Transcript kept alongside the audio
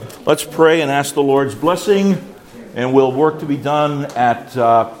Let's pray and ask the Lord's blessing, and we'll work to be done at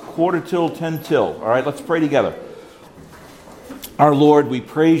 10:45. All right, let's pray together. Our Lord, we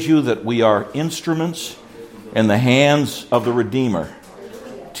praise you that we are instruments in the hands of the Redeemer.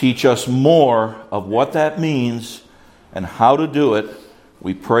 Teach us more of what that means and how to do it.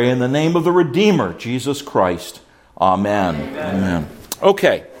 We pray in the name of the Redeemer, Jesus Christ. Amen. Amen.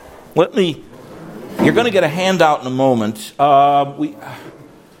 Okay, you're going to get a handout in a moment.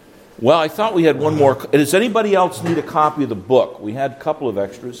 I thought we had one more. Does anybody else need a copy of the book? We had a couple of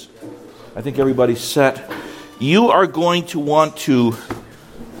extras. I think everybody's set. You are going to want to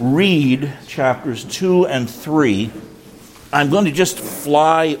read chapters 2 and 3. I'm going to just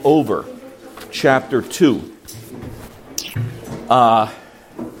fly over chapter 2.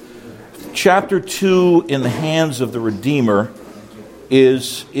 Chapter 2, In the Hands of the Redeemer,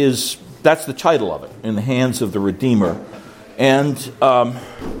 is that's the title of it, In the Hands of the Redeemer. And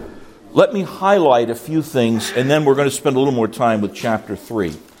let me highlight a few things, and then we're going to spend a little more time with chapter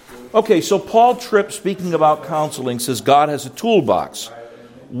 3. Okay, so Paul Tripp, speaking about counseling, says God has a toolbox.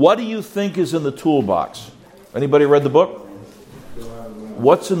 What do you think is in the toolbox? Anybody read the book?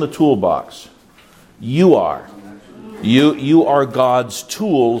 What's in the toolbox? You are. You are God's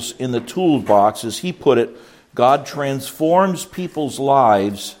tools in the toolbox. As he put it, God transforms people's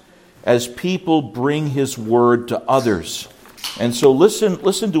lives as people bring his word to others. And so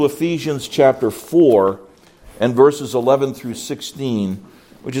listen to Ephesians chapter 4 and verses 11 through 16,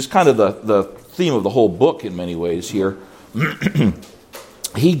 which is kind of the theme of the whole book in many ways here.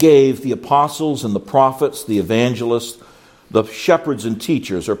 He gave the apostles and the prophets, the evangelists, the shepherds and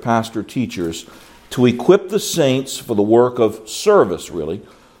teachers, or pastor-teachers, to equip the saints for the work of service, really,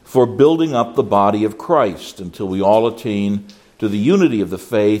 for building up the body of Christ until we all attain to the unity of the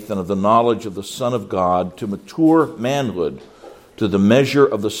faith and of the knowledge of the Son of God, to mature manhood, to the measure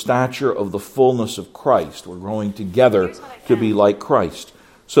of the stature of the fullness of Christ. We're growing together to be like Christ,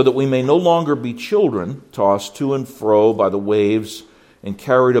 so that we may no longer be children, tossed to and fro by the waves and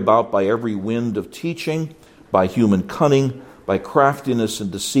carried about by every wind of teaching, by human cunning, by craftiness and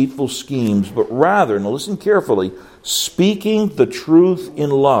deceitful schemes, but rather, now listen carefully, speaking the truth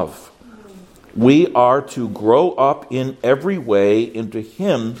in love. We are to grow up in every way into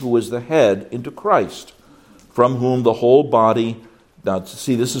him who is the head, into Christ, from whom the whole body, now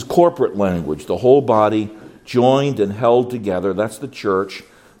see, this is corporate language, the whole body joined and held together, that's the church,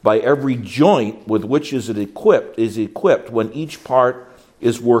 by every joint with which is equipped when each part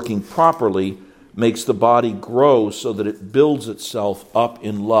is working properly, makes the body grow so that it builds itself up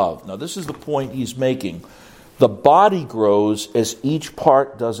in love. Now this is the point he's making. The body grows as each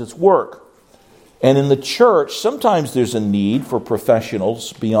part does its work. And in the church, sometimes there's a need for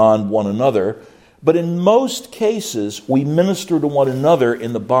professionals beyond one another, but in most cases, we minister to one another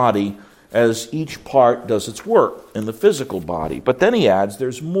in the body as each part does its work in the physical body. But then he adds,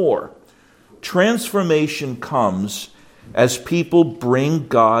 there's more. Transformation comes as people bring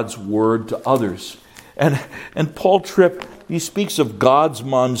God's word to others. And Paul Tripp, he speaks of God's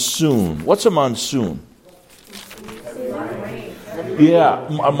monsoon. What's a monsoon? Yeah,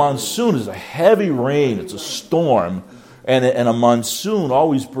 a monsoon is a heavy rain. It's a storm, and a monsoon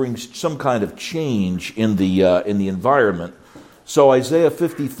always brings some kind of change in the environment. So Isaiah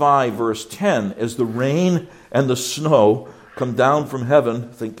 55 verse 10, as the rain and the snow come down from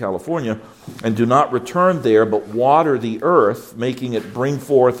heaven, think California, and do not return there, but water the earth, making it bring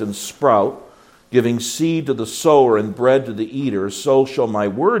forth and sprout, giving seed to the sower and bread to the eater, so shall my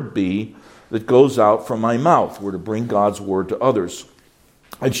word be that goes out from my mouth. We're to bring God's word to others.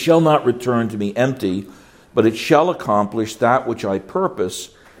 It shall not return to me empty, but it shall accomplish that which I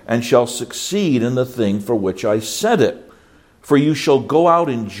purpose, and shall succeed in the thing for which I sent it. For you shall go out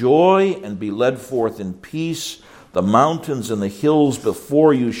in joy and be led forth in peace. The mountains and the hills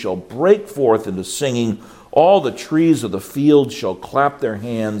before you shall break forth into singing. All the trees of the field shall clap their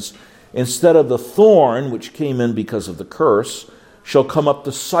hands. Instead of the thorn, which came in because of the curse, shall come up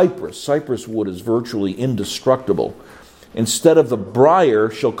the cypress. Cypress wood is virtually indestructible. Instead of the briar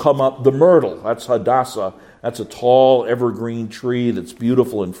shall come up the myrtle. That's Hadassah. That's a tall evergreen tree that's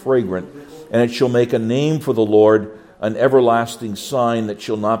beautiful and fragrant. And it shall make a name for the Lord, an everlasting sign that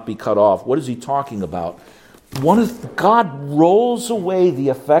shall not be cut off. What is he talking about? God rolls away the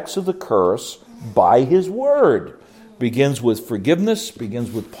effects of the curse by his word. Begins with forgiveness, begins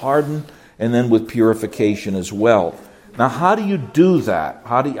with pardon, and then with purification as well. Now, how do you do that?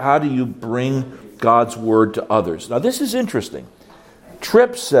 How do you bring God's word to others? Now, this is interesting.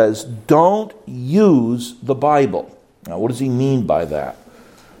 Tripp says, don't use the Bible. Now, what does he mean by that?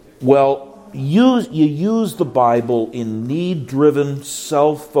 Well, you use the Bible in need-driven,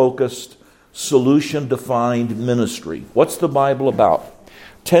 self-focused, solution-defined ministry. What's the Bible about?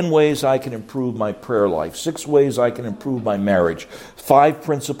 10 ways I can improve my prayer life. 6 ways I can improve my marriage. 5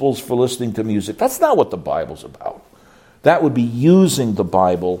 principles for listening to music. That's not what the Bible's about. That would be using the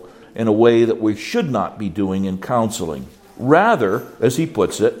Bible in a way that we should not be doing in counseling. Rather, as he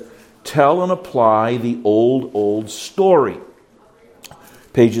puts it, tell and apply the old story.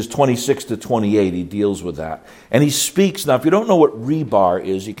 Pages 26 to 28, he deals with that. And he speaks, now if you don't know what rebar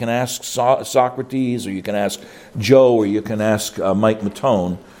is, you can ask Socrates, or you can ask Joe, or you can ask Mike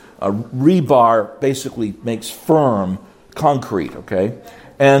Matone. Rebar basically makes firm concrete, okay?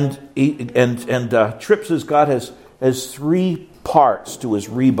 And Tripp says God has 3 parts to his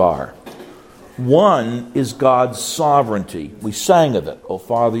rebar. One is God's sovereignty. We sang of it. Oh,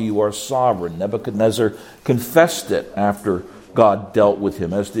 Father, you are sovereign. Nebuchadnezzar confessed it after God dealt with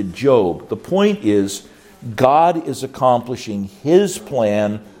him, as did Job. The point is, God is accomplishing his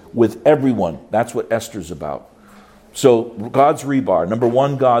plan with everyone. That's what Esther's about. So, God's rebar. Number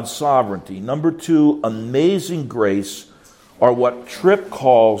 1, God's sovereignty. Number 2, amazing grace, or what Tripp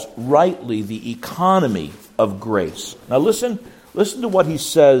calls rightly the economy of grace. Now listen to what he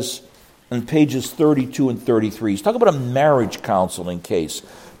says in pages 32 and 33. He's talking about a marriage counseling case.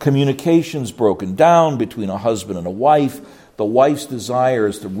 Communication's broken down between a husband and a wife. The wife's desire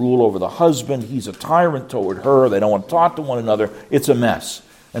is to rule over the husband. He's a tyrant toward her. They don't want to talk to one another. It's a mess.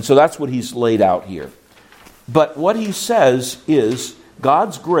 And so that's what he's laid out here. But what he says is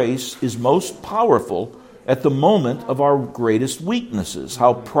God's grace is most powerful at the moment of our greatest weaknesses.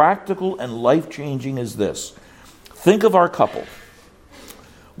 How practical and life-changing is this? Think of our couple.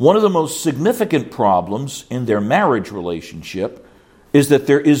 One of the most significant problems in their marriage relationship is that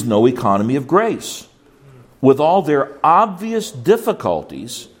there is no economy of grace. With all their obvious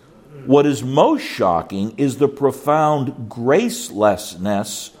difficulties, what is most shocking is the profound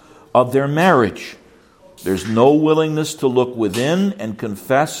gracelessness of their marriage. There's no willingness to look within and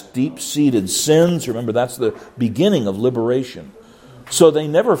confess deep-seated sins. Remember, that's the beginning of liberation. So they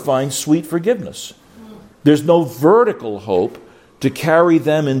never find sweet forgiveness. There's no vertical hope to carry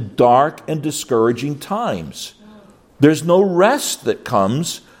them in dark and discouraging times. There's no rest that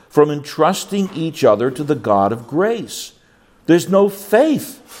comes from entrusting each other to the God of grace. There's no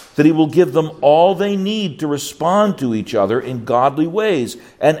faith that he will give them all they need to respond to each other in godly ways.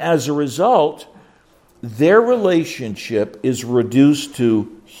 And as a result, their relationship is reduced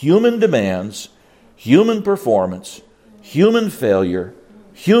to human demands, human performance, human failure,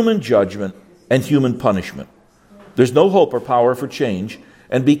 human judgment, and human punishment. There's no hope or power for change.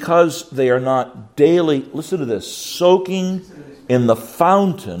 And because they are not daily, listen to this, soaking in the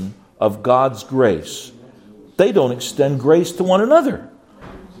fountain of God's grace, they don't extend grace to one another.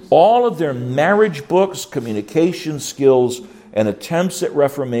 All of their marriage books, communication skills, and attempts at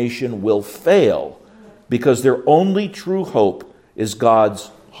reformation will fail because their only true hope is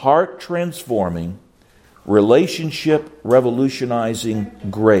God's heart-transforming, relationship-revolutionizing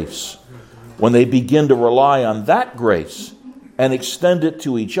grace. When they begin to rely on that grace and extend it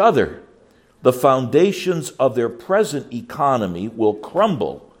to each other, the foundations of their present economy will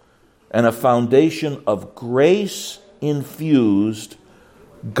crumble, and a foundation of grace-infused,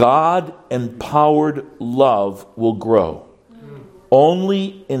 God-empowered love will grow.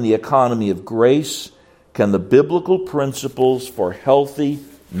 Only in the economy of grace can the biblical principles for healthy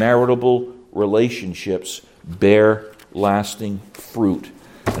marital relationships bear lasting fruit.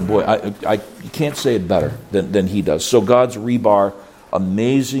 And boy, you can't say it better than he does. So God's rebar,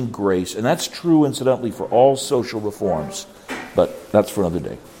 amazing grace. And that's true, incidentally, for all social reforms. But that's for another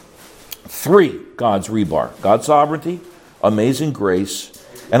day. 3, God's rebar. God's sovereignty, amazing grace.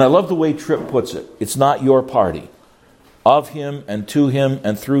 And I love the way Tripp puts it. It's not your party. Of him and to him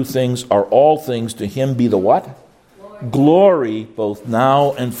and through things are all things. To him be the what? Glory, both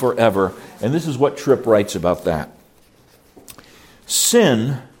now and forever. And this is what Tripp writes about that.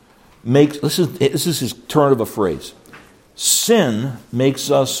 Sin makes, this is his turn of a phrase. Sin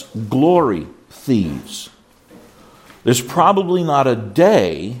makes us glory thieves. There's probably not a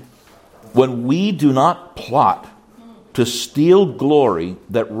day when we do not plot to steal glory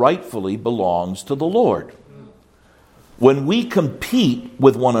that rightfully belongs to the Lord. When we compete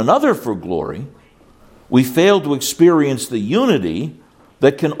with one another for glory, we fail to experience the unity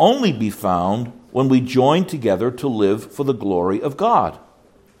that can only be found when we join together to live for the glory of God.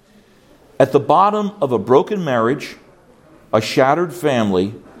 At the bottom of a broken marriage, a shattered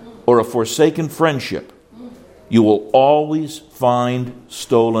family, or a forsaken friendship, you will always find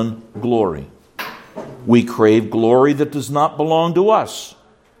stolen glory. We crave glory that does not belong to us,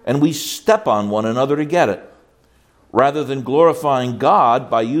 and we step on one another to get it. Rather than glorifying God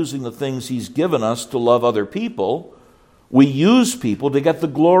by using the things He's given us to love other people, we use people to get the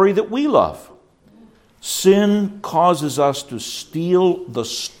glory that we love. Sin causes us to steal the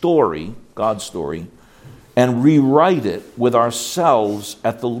story, God's story, and rewrite it with ourselves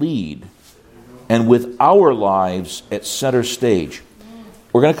at the lead and with our lives at center stage.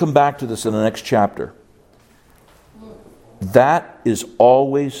 We're going to come back to this in the next chapter. That is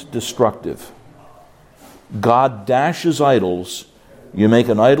always destructive. God dashes idols. You make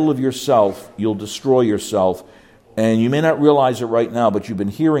an idol of yourself, you'll destroy yourself. And you may not realize it right now, but you've been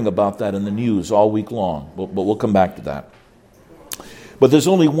hearing about that in the news all week long. But we'll come back to that. But there's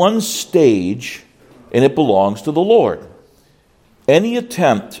only one stage, and it belongs to the Lord. Any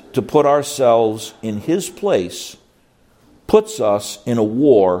attempt to put ourselves in His place puts us in a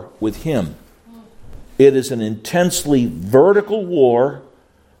war with Him. It is an intensely vertical war,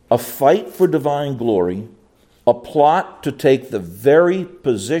 a fight for divine glory, a plot to take the very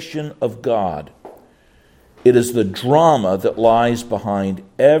position of God. It is the drama that lies behind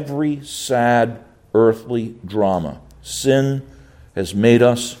every sad earthly drama. Sin has made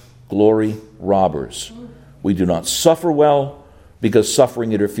us glory robbers. We do not suffer well because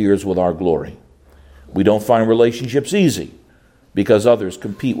suffering interferes with our glory. We don't find relationships easy because others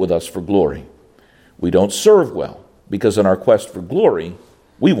compete with us for glory. We don't serve well because in our quest for glory,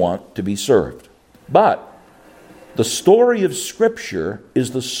 we want to be served. But the story of Scripture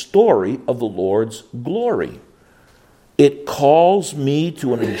is the story of the Lord's glory. It calls me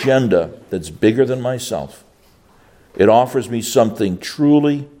to an agenda that's bigger than myself. It offers me something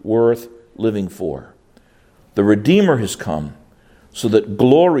truly worth living for. The Redeemer has come so that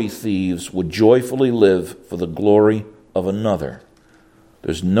glory thieves would joyfully live for the glory of another.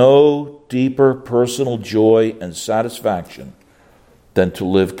 There's no deeper personal joy and satisfaction than to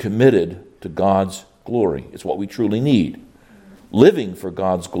live committed to God's glory. It's what we truly need. Living for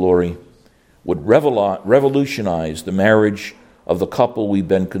God's glory would revolutionize the marriage of the couple we've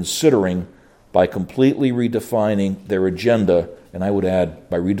been considering by completely redefining their agenda, and I would add,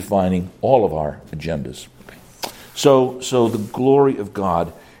 by redefining all of our agendas. So the glory of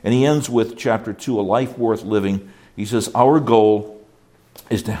God. And he ends with chapter 2, a life worth living. He says, our goal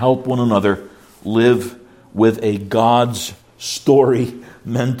is to help one another live with a God's story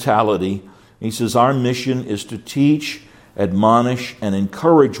mentality. He says, our mission is to teach, admonish, and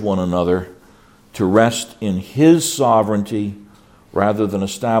encourage one another to rest in His sovereignty rather than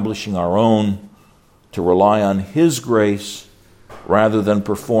establishing our own, to rely on His grace rather than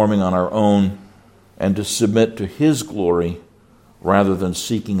performing on our own, and to submit to His glory rather than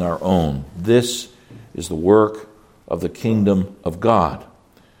seeking our own. This is the work of the kingdom of God.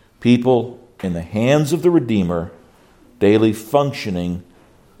 People in the hands of the Redeemer, daily functioning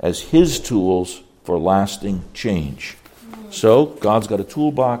as His tools for lasting change. So, God's got a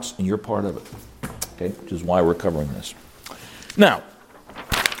toolbox, and you're part of it. Okay, which is why we're covering this. Now,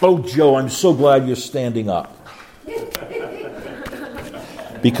 oh, Joe, I'm so glad you're standing up.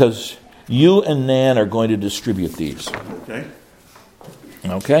 Because you and Nan are going to distribute these. Okay.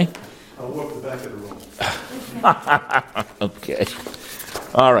 Okay? I'll walk the back of the room. Okay.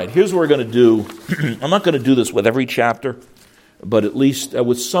 All right, here's what we're going to do. I'm not going to do this with every chapter, but at least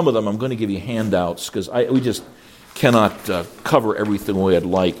with some of them, I'm going to give you handouts, because we just cannot cover everything the way I'd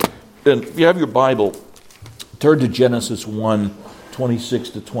like. And if you have your Bible, turn to Genesis 1, 26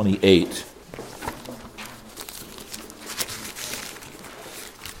 to 28.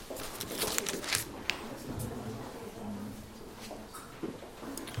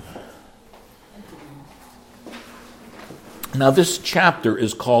 Now, this chapter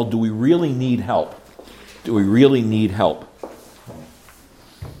is called, Do We Really Need Help? Do we really need help?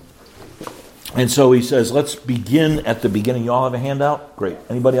 And so he says, let's begin at the beginning. You all have a handout? Great.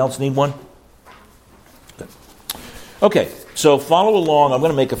 Anybody else need one? Good. Okay, so follow along. I'm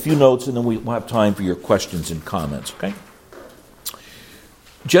going to make a few notes, and then we'll have time for your questions and comments, okay?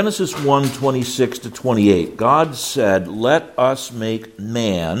 Genesis 1, 26 to 28. God said, let us make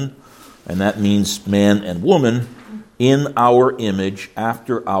man, and that means man and woman, in our image,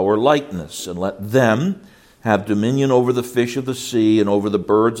 after our likeness, and let them have dominion over the fish of the sea, and over the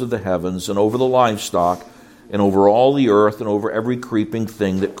birds of the heavens, and over the livestock, and over all the earth, and over every creeping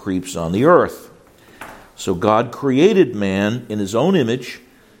thing that creeps on the earth. So God created man in His own image.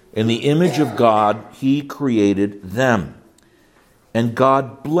 In the image of God, He created them. And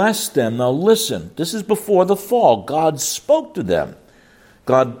God blessed them. Now listen, this is before the fall. God spoke to them.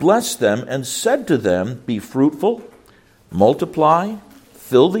 God blessed them and said to them, be fruitful, multiply,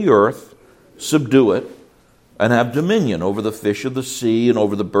 fill the earth, subdue it, and have dominion over the fish of the sea and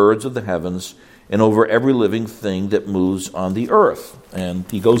over the birds of the heavens and over every living thing that moves on the earth. And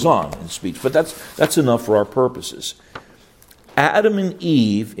he goes on in speech, but that's enough for our purposes. Adam and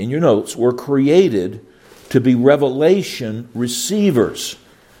Eve, in your notes, were created to be revelation receivers.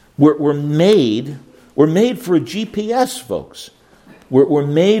 We're made for a GPS, folks. We're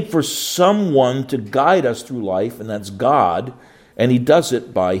made for someone to guide us through life, and that's God, and he does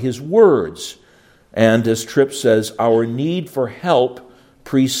it by his words. And as Tripp says, our need for help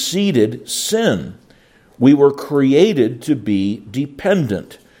preceded sin. We were created to be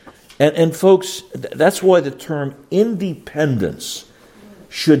dependent. And folks, that's why the term independence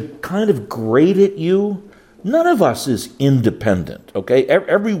should kind of grate at you. None of us is independent, okay?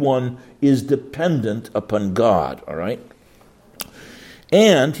 Everyone is dependent upon God, all right?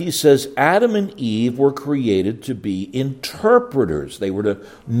 And he says Adam and Eve were created to be interpreters. They were to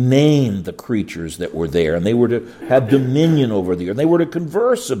name the creatures that were there, and they were to have dominion over the earth. And they were to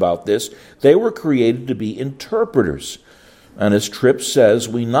converse about this. They were created to be interpreters. And as Tripp says,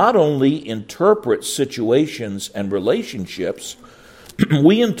 we not only interpret situations and relationships,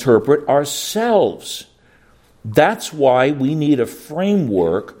 we interpret ourselves. That's why we need a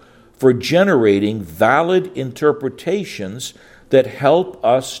framework for generating valid interpretations that help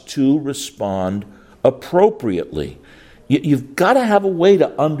us to respond appropriately. You've got to have a way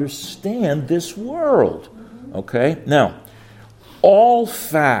to understand this world, okay? Now, all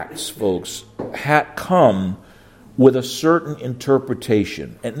facts, folks, come with a certain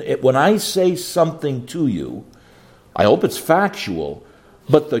interpretation. And when I say something to you, I hope it's factual,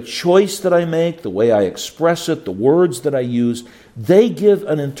 but the choice that I make, the way I express it, the words that I use, they give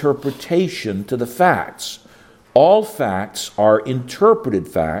an interpretation to the facts. All facts are interpreted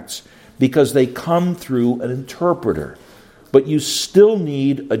facts because they come through an interpreter. But you still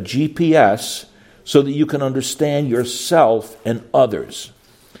need a GPS so that you can understand yourself and others.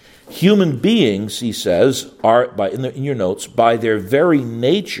 Human beings, he says, are, in your notes, by their very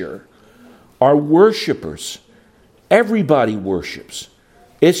nature, are worshipers. Everybody worships.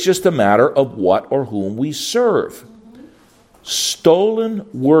 It's just a matter of what or whom we serve. Stolen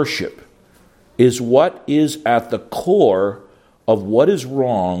worship is what is at the core of what is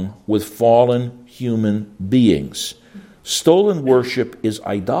wrong with fallen human beings. Stolen worship is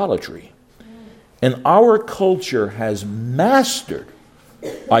idolatry. And our culture has mastered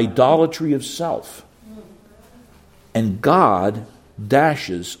idolatry of self. And God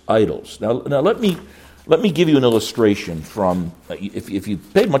dashes idols. Now let me give you an illustration from, if you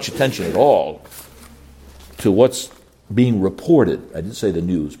paid much attention at all to what's being reported. I didn't say the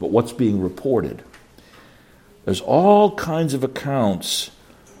news, but what's being reported. There's all kinds of accounts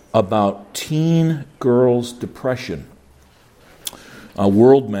about teen girls' depression.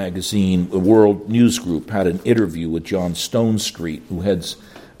 World Magazine, the World News Group, had an interview with John Stonestreet, who heads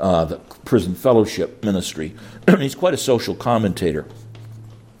the Prison Fellowship Ministry. He's quite a social commentator.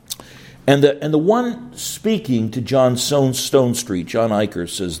 And the one speaking to John Stonestreet, John Eicher,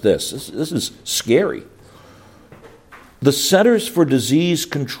 says this is scary. The Centers for Disease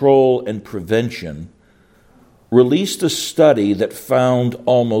Control and Prevention released a study that found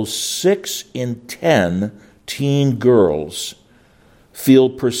almost 6 in 10 teen girls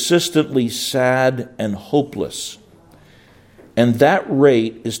feel persistently sad and hopeless. And that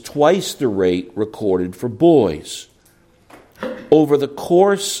rate is twice the rate recorded for boys. Over the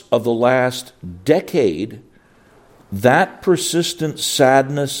course of the last decade, that persistent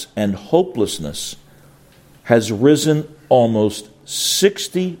sadness and hopelessness has risen almost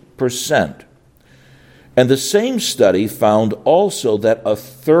 60%. And the same study found also that a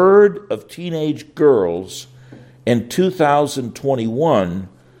third of teenage girls in 2021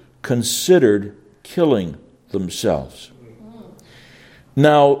 considered killing themselves.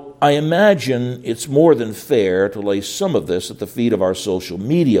 Now, I imagine it's more than fair to lay some of this at the feet of our social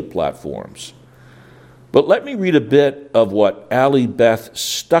media platforms. But let me read a bit of what Allie Beth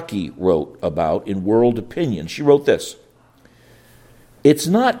Stuckey wrote about in World Opinion. She wrote this: "It's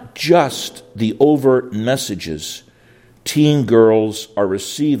not just the overt messages teen girls are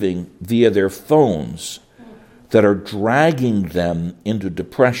receiving via their phones that are dragging them into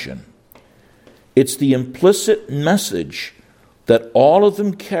depression. It's the implicit message that all of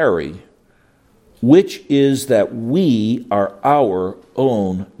them carry, which is that we are our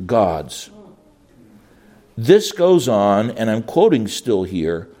own gods." This goes on, and I'm quoting still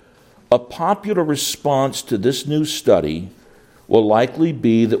here, "A popular response to this new study will likely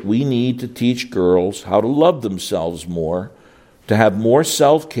be that we need to teach girls how to love themselves more, to have more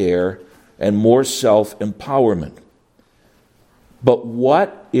self-care and more self-empowerment." But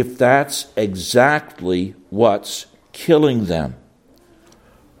what if that's exactly what's killing them?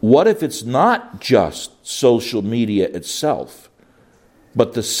 What if it's not just social media itself,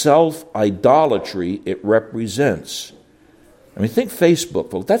 but the self-idolatry it represents? I mean, think Facebook,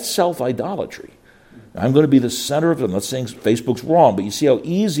 folks. That's self-idolatry. I'm going to be the center of it. I'm not saying Facebook's wrong, but you see how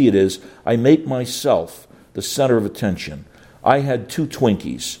easy it is. I make myself the center of attention. I had 2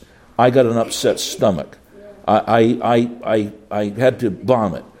 Twinkies. I got an upset stomach. I had to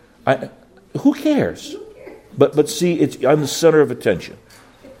vomit. Who cares? But see, I'm the center of attention.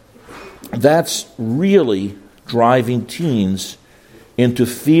 That's really driving teens into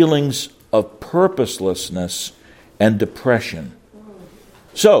feelings of purposelessness and depression.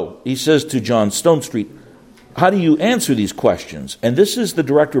 So, he says to John Stonestreet, how do you answer these questions? And this is the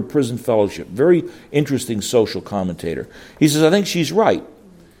director of Prison Fellowship, very interesting social commentator. He says, I think she's right.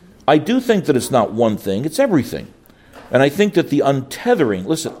 I do think that it's not one thing, it's everything. And I think that the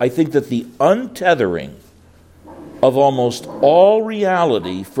untethering of almost all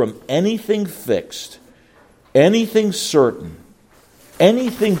reality from anything fixed, anything certain,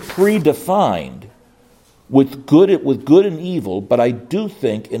 anything predefined, with good and evil, but I do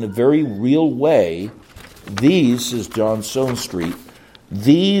think in a very real way, these, is John Stonestreet,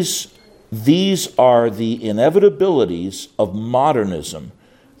 these are the inevitabilities of modernism.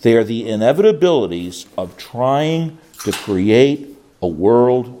 They are the inevitabilities of trying to create a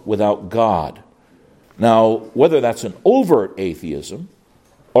world without God. Now, whether that's an overt atheism,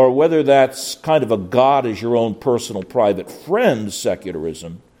 or whether that's kind of a God as your own personal private friend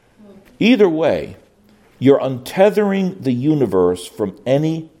secularism, either way, you're untethering the universe from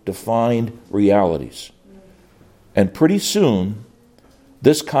any defined realities. And pretty soon,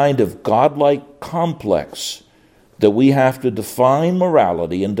 this kind of godlike complex that we have to define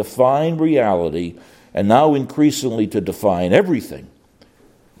morality and define reality, and now increasingly to define everything,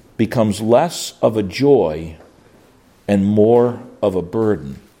 becomes less of a joy and more of a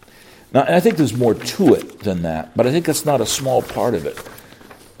burden. Now, I think there's more to it than that, but I think that's not a small part of it.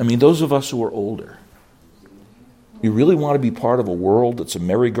 I mean, those of us who are older, you really want to be part of a world that's a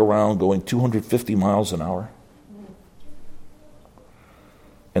merry-go-round going 250 miles an hour?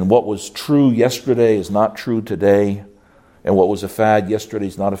 And what was true yesterday is not true today. And what was a fad yesterday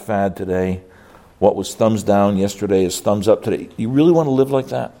is not a fad today. What was thumbs down yesterday is thumbs up today. You really want to live like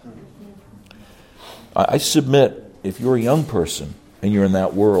that? I submit, if you're a young person and you're in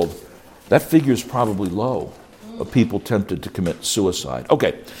that world, that figure is probably low of people tempted to commit suicide.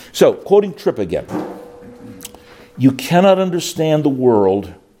 Okay, so quoting Tripp again. You cannot understand the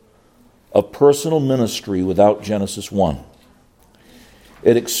world of personal ministry without Genesis 1.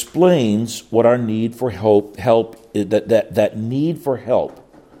 It explains what our need for help that need for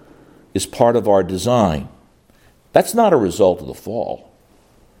help is part of our design. That's not a result of the fall.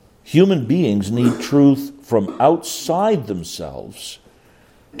 Human beings need truth from outside themselves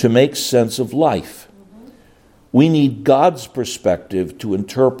to make sense of life. We need God's perspective to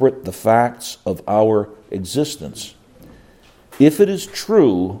interpret the facts of our existence. If it is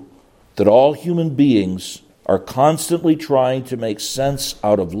true that all human beings are constantly trying to make sense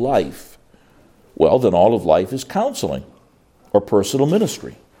out of life, well, then all of life is counseling or personal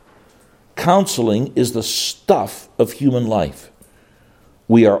ministry. Counseling is the stuff of human life.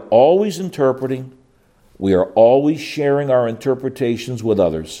 We are always interpreting. We are always sharing our interpretations with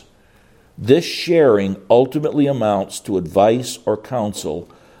others. This sharing ultimately amounts to advice or counsel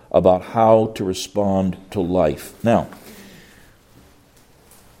about how to respond to life. Now,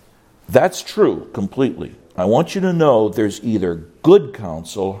 that's true completely. I want you to know there's either good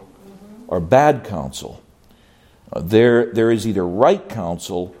counsel or bad counsel. There is either right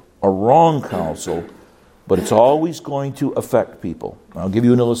counsel or wrong counsel, but it's always going to affect people. I'll give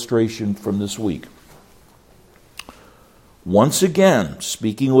you an illustration from this week. Once again,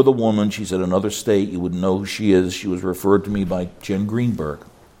 speaking with a woman, she's in another state, you wouldn't know who she is. She was referred to me by Jen Greenberg.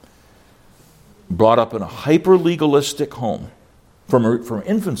 Brought up in a hyper-legalistic home from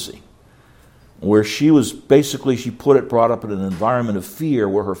infancy, where she was basically, she put it, brought up in an environment of fear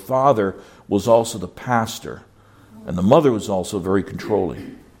where her father was also the pastor, and the mother was also very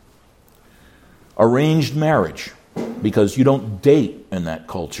controlling. Arranged marriage, because you don't date in that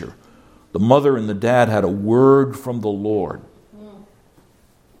culture. The mother and the dad had a word from the Lord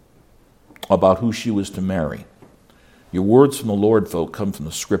about who she was to marry. Your words from the Lord, folk, come from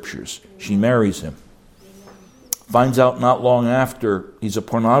the Scriptures. She marries him. Finds out not long after he's a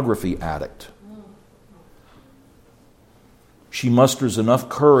pornography addict. She musters enough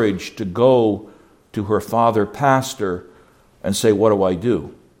courage to go to her father, pastor, and say, what do I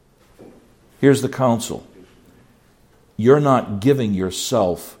do? Here's the counsel. you're not giving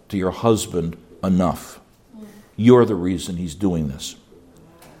yourself to your husband enough. You're the reason he's doing this.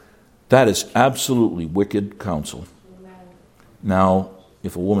 That is absolutely wicked counsel. Now,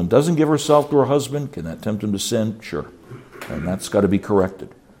 if a woman doesn't give herself to her husband, can that tempt him to sin? Sure. And that's got to be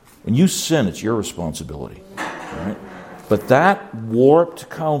corrected. When you sin, it's your responsibility. Right? But that warped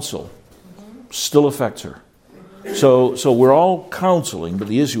counsel still affects her. So we're all counseling, but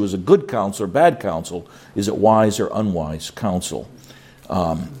the issue is a good counsel or bad counsel. Is it wise or unwise counsel?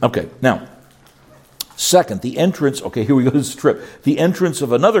 Okay, now, second, the entrance, okay, here we go to this trip. The entrance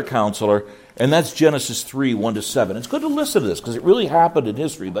of another counselor, and that's Genesis 3, 1-7. It's good to listen to this because it really happened in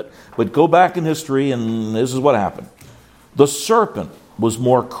history, but go back in history and this is what happened. The serpent was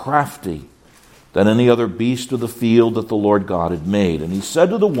more crafty than any other beast of the field that the Lord God had made. And he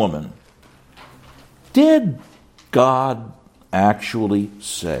said to the woman, did God actually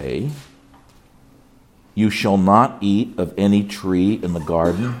say, you shall not eat of any tree in the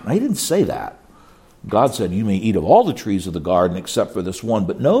garden? He didn't say that. God said, you may eat of all the trees of the garden except for this one.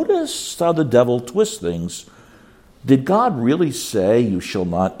 But notice how the devil twists things. Did God really say, you shall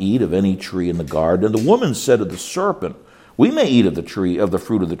not eat of any tree in the garden? And the woman said to the serpent, we may eat of the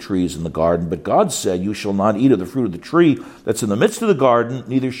fruit of the trees in the garden, but God said, you shall not eat of the fruit of the tree that's in the midst of the garden,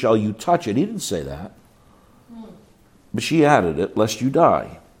 neither shall you touch it. He didn't say that. But she added it, lest you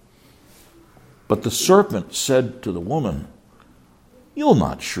die. But the serpent said to the woman, you'll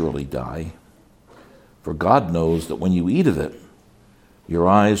not surely die. For God knows that when you eat of it, your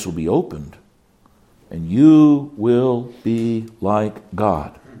eyes will be opened, and you will be like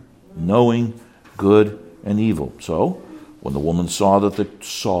God, knowing good and evil. So, when the woman saw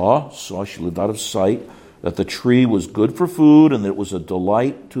she lived out of sight, that the tree was good for food, and that it was a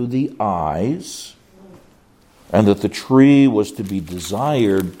delight to the eyes, and that the tree was to be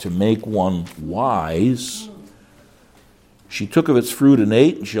desired to make one wise, she took of its fruit and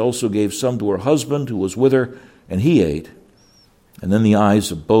ate, and she also gave some to her husband who was with her, and he ate. And then the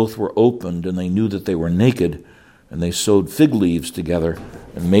eyes of both were opened, and they knew that they were naked, and they sewed fig leaves together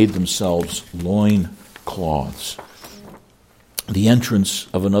and made themselves loin cloths. The entrance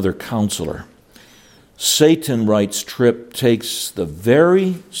of another counselor. Satan, writes Tripp, takes the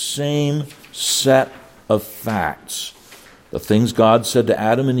very same set of facts, the things God said to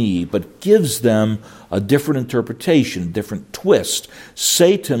Adam and Eve, but gives them a different interpretation, a different twist.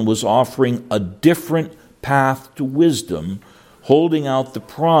 Satan was offering a different path to wisdom, holding out the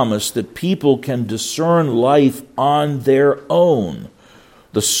promise that people can discern life on their own.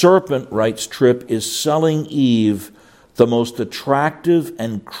 The serpent, writes Tripp, is selling Eve the most attractive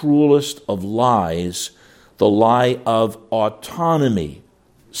and cruelest of lies, the lie of autonomy,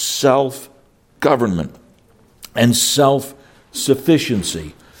 self-government, and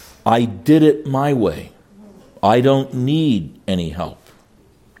self-sufficiency. I did it my way. I don't need any help.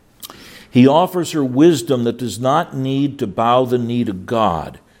 He offers her wisdom that does not need to bow the knee to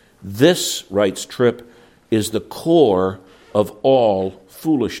God. This, writes Tripp, is the core of all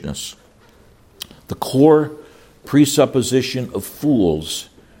foolishness. The core presupposition of fools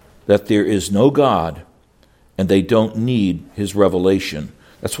that there is no God and they don't need his revelation.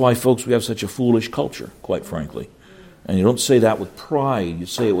 That's why, folks, we have such a foolish culture, quite frankly. And you don't say that with pride, you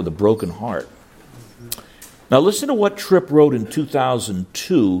say it with a broken heart. Now listen to what Tripp wrote in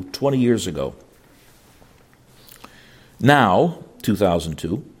 2002, 20 years ago. Now,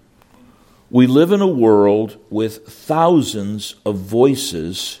 2002, we live in a world with thousands of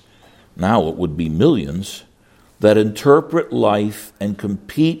voices, now it would be millions, that interpret life and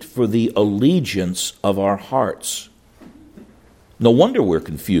compete for the allegiance of our hearts. No wonder we're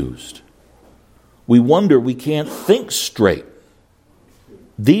confused. We wonder we can't think straight.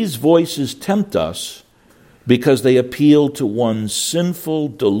 These voices tempt us because they appeal to one sinful,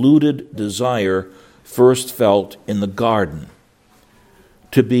 deluded desire first felt in the garden,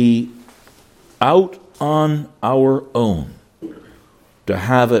 to be out on our own, to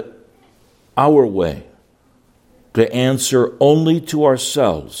have it our way, to answer only to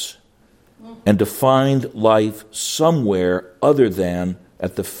ourselves, and to find life somewhere other than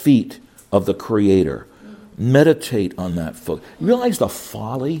at the feet of the Creator. Meditate on that, folks. Realize the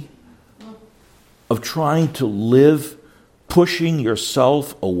folly of trying to live pushing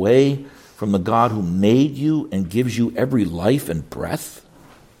yourself away from the God who made you and gives you every life and breath?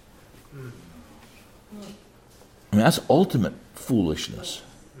 I mean, that's ultimate foolishness.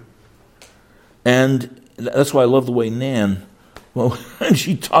 And that's why I love the way Nan, well,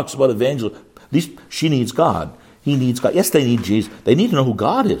 she talks about evangelism. She needs God. He needs God. Yes, they need Jesus. They need to know who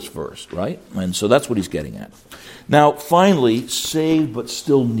God is first, right? And so that's what he's getting at. Now, finally, saved but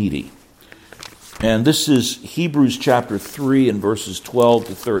still needy. And this is Hebrews chapter 3 and verses 12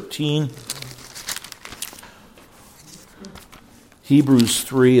 to 13. Hebrews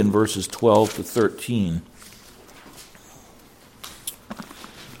 3 and verses 12 to 13.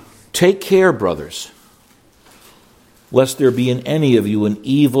 Take care, brothers, lest there be in any of you an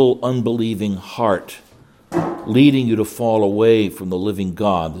evil, unbelieving heart, leading you to fall away from the living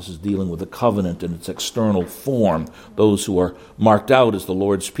God. This is dealing with the covenant in its external form, those who are marked out as the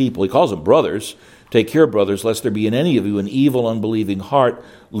Lord's people. He calls them brothers. Take care, brothers, lest there be in any of you an evil, unbelieving heart,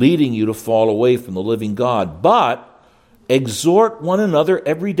 leading you to fall away from the living God. But exhort one another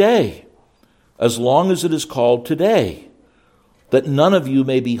every day, as long as it is called today, that none of you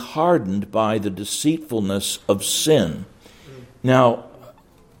may be hardened by the deceitfulness of sin. Now,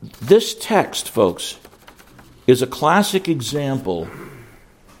 this text, folks, is a classic example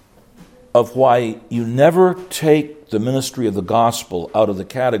of why you never take the ministry of the gospel out of the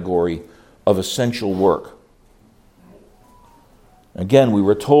category of essential work. Again, we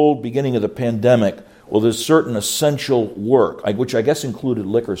were told beginning of the pandemic, well, there's certain essential work, which I guess included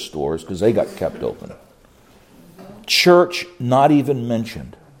liquor stores because they got kept open. Church, not even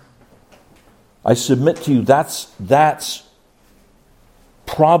mentioned. I submit to you that's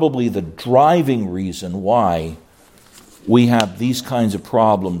probably the driving reason why we have these kinds of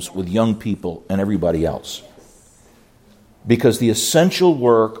problems with young people and everybody else. Because the essential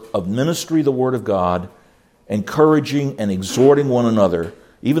work of ministry, the Word of God, encouraging and exhorting one another,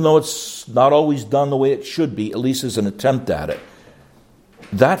 even though it's not always done the way it should be, at least as an attempt at it,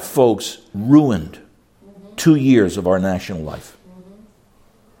 that, folks, ruined 2 years of our national life.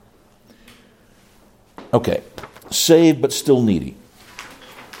 Okay, saved but still needy.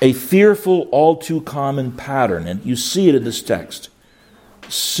 A fearful, all too common pattern, and you see it in this text.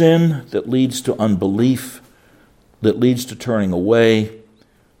 Sin that leads to unbelief, that leads to turning away,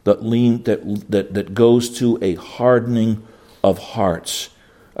 that goes to a hardening of hearts.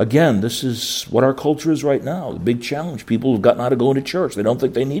 Again, this is what our culture is right now. The big challenge. People have gotten out of going to church. They don't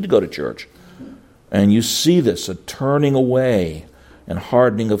think they need to go to church. And you see this, a turning away and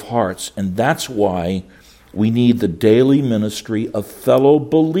hardening of hearts. And that's why we need the daily ministry of fellow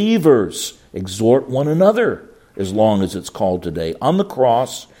believers. Exhort one another, as long as it's called today. On the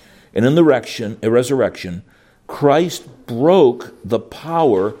cross and in the resurrection, Christ broke the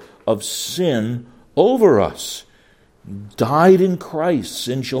power of sin over us. You died in Christ.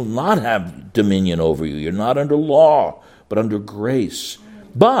 Sin shall not have dominion over you. You're not under law, but under grace.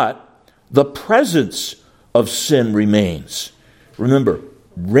 But the presence of sin remains. Remember,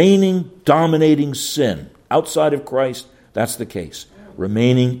 reigning, dominating sin. Outside of Christ, that's the case.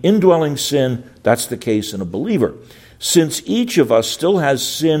 Remaining, indwelling sin, that's the case in a believer. Since each of us still has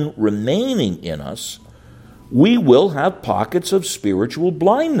sin remaining in us, we will have pockets of spiritual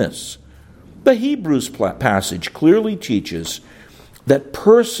blindness. The Hebrews passage clearly teaches that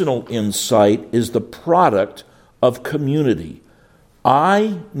personal insight is the product of community.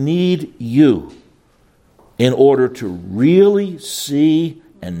 I need you in order to really see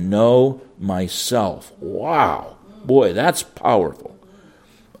and know myself. Wow. Boy, that's powerful.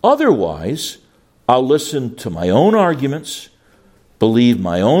 Otherwise, I'll listen to my own arguments, believe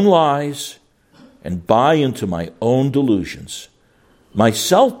my own lies, and buy into my own delusions. My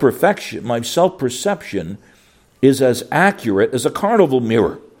self-perception is as accurate as a carnival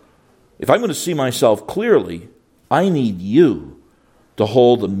mirror. If I'm going to see myself clearly, I need you to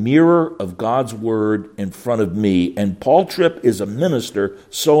hold the mirror of God's Word in front of me. And Paul Tripp is a minister,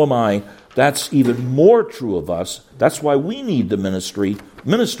 so am I. That's even more true of us. That's why we need the ministry,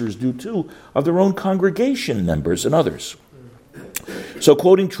 ministers do too, of their own congregation members and others. So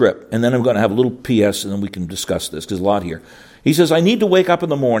quoting Tripp, and then I'm going to have a little PS and then we can discuss this, because there's a lot here. He says, I need to wake up in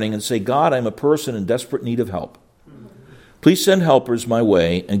the morning and say, God, I'm a person in desperate need of help. Please send helpers my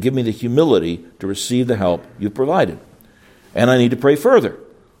way and give me the humility to receive the help you've provided. And I need to pray further.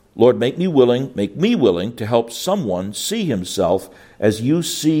 Lord, make me willing to help someone see himself as you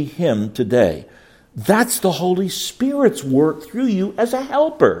see him today. That's the Holy Spirit's work through you as a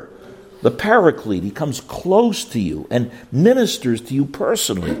helper. The Paraclete, he comes close to you and ministers to you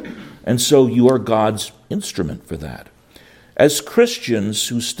personally. And so you are God's instrument for that. As Christians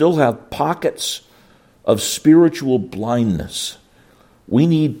who still have pockets of spiritual blindness, we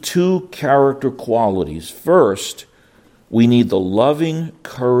need two character qualities. First, we need the loving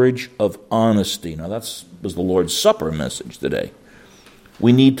courage of honesty. Now, that was the Lord's Supper message today.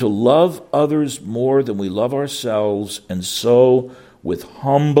 We need to love others more than we love ourselves, and so, with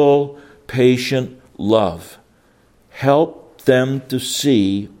humble, patient love, help them to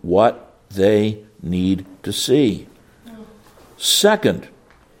see what they need to see. Second,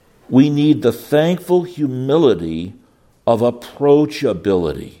 We need the thankful humility of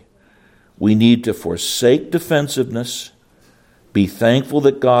approachability. We need to forsake defensiveness, be thankful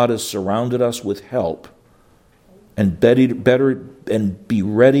that God has surrounded us with help, and be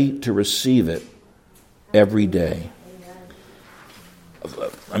ready to receive it every day.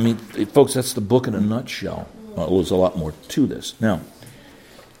 I mean, folks, that's the book in a nutshell. Well, there's a lot more to this. Now,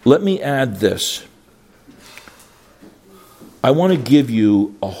 let me add this. I want to give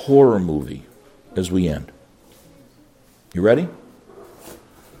you a horror movie as we end. You ready?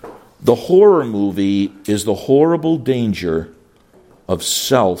 The horror movie is the horrible danger of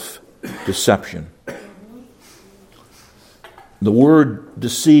self-deception. The word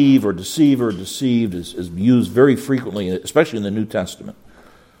deceive or deceiver or deceived is used very frequently, especially in the New Testament.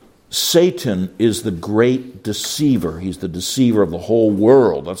 Satan is the great deceiver. He's the deceiver of the whole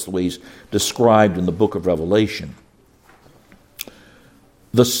world. That's the way he's described in the book of Revelation.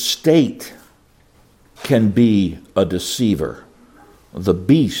 The state can be a deceiver. The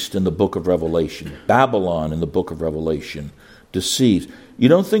beast in the book of Revelation, Babylon in the book of Revelation, deceives. You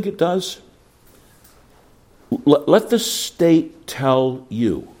don't think it does? Let the state tell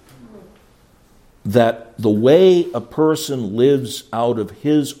you that the way a person lives out of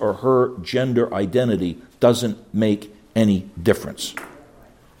his or her gender identity doesn't make any difference.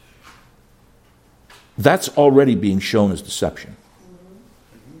 That's already being shown as deception.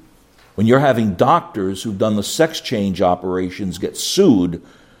 When you're having doctors who've done the sex change operations get sued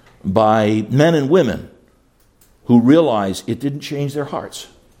by men and women who realize it didn't change their hearts.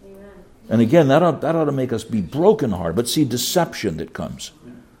 Amen. And again, that ought to make us be brokenhearted. But see, deception that comes.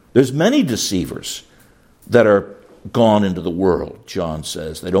 There's many deceivers that are gone into the world, John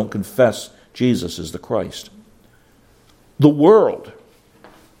says. They don't confess Jesus as the Christ. The world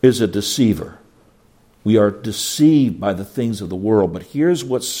is a deceiver. We are deceived by the things of the world. But here's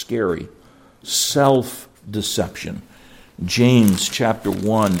what's scary. Self-deception. James chapter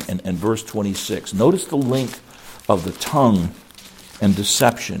 1 and verse 26. Notice the link of the tongue and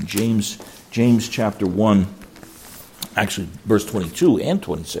deception. James chapter 1, actually verse 22 and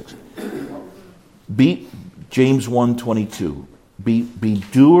 26. James 1:22. Be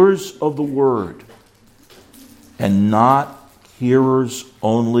doers of the word and not hearers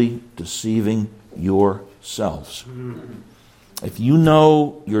only, deceiving yourselves. If you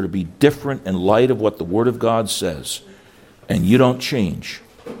know you're to be different in light of what the Word of God says, and you don't change,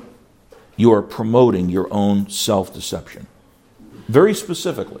 you are promoting your own self-deception. Very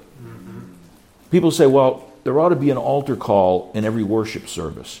specifically. People say, well, there ought to be an altar call in every worship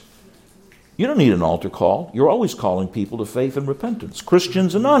service. You don't need an altar call. You're always calling people to faith and repentance,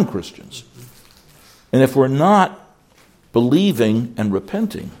 Christians and non-Christians. And if we're not believing and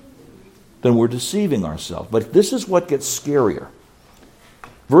repenting, then we're deceiving ourselves. But this is what gets scarier.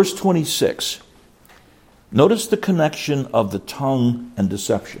 Verse 26. Notice the connection of the tongue and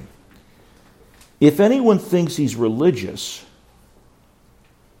deception. If anyone thinks he's religious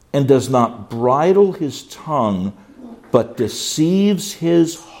and does not bridle his tongue, but deceives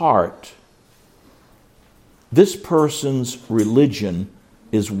his heart, this person's religion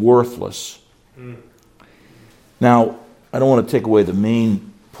is worthless. Now, I don't want to take away the main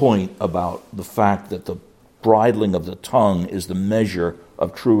point about the fact that the bridling of the tongue is the measure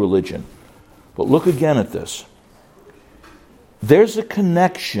of true religion. But look again at this. There's a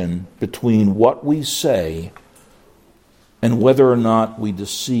connection between what we say and whether or not we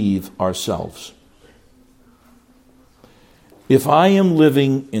deceive ourselves. If I am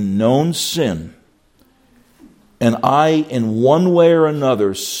living in known sin, and I, in one way or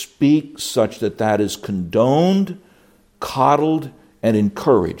another, speak such that that is condoned, coddled, and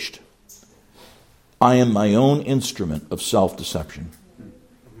encouraged, I am my own instrument of self-deception.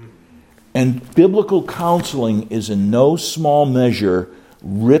 And biblical counseling is in no small measure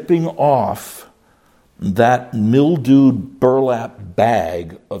ripping off that mildewed burlap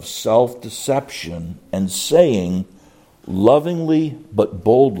bag of self-deception and saying, lovingly but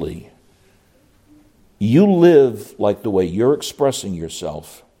boldly, you live like the way you're expressing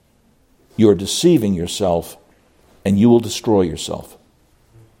yourself, you're deceiving yourself, and you will destroy yourself.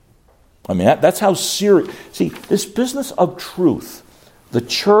 I mean, that's how serious. See, this business of truth, the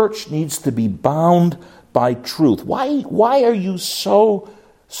church needs to be bound by truth. Why are you so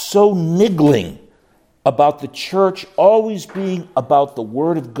niggling about the church always being about the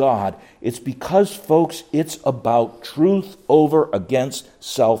Word of God? It's because, folks, it's about truth over against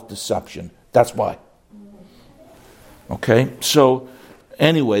self-deception. That's why. Okay, so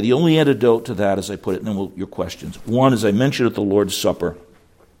anyway, the only antidote to that, as I put it, and then your questions. One, as I mentioned at the Lord's Supper,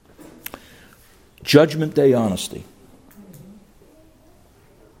 Judgment Day honesty.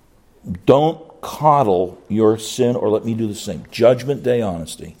 Don't coddle your sin or let me do the same. Judgment day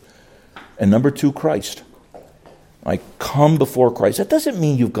honesty. And number 2, Christ. I come before Christ. That doesn't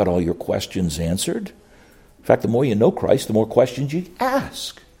mean you've got all your questions answered. In fact, the more you know Christ, the more questions you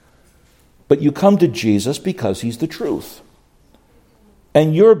ask. But you come to Jesus because he's the truth.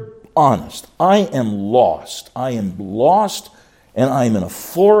 And you're honest. I am lost. I am lost, and I'm in a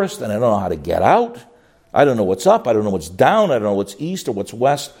forest, and I don't know how to get out. I don't know what's up. I don't know what's down. I don't know what's east or what's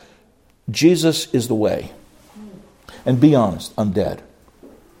west. Jesus is the way. And be honest, I'm dead.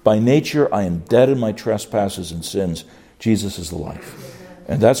 By nature, I am dead in my trespasses and sins. Jesus is the life.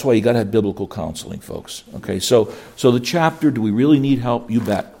 And that's why you got to have biblical counseling, folks. Okay, so the chapter, do we really need help? You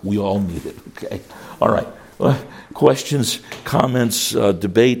bet. We all need it. Okay, all right. Questions, comments,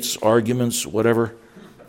 debates, arguments, whatever?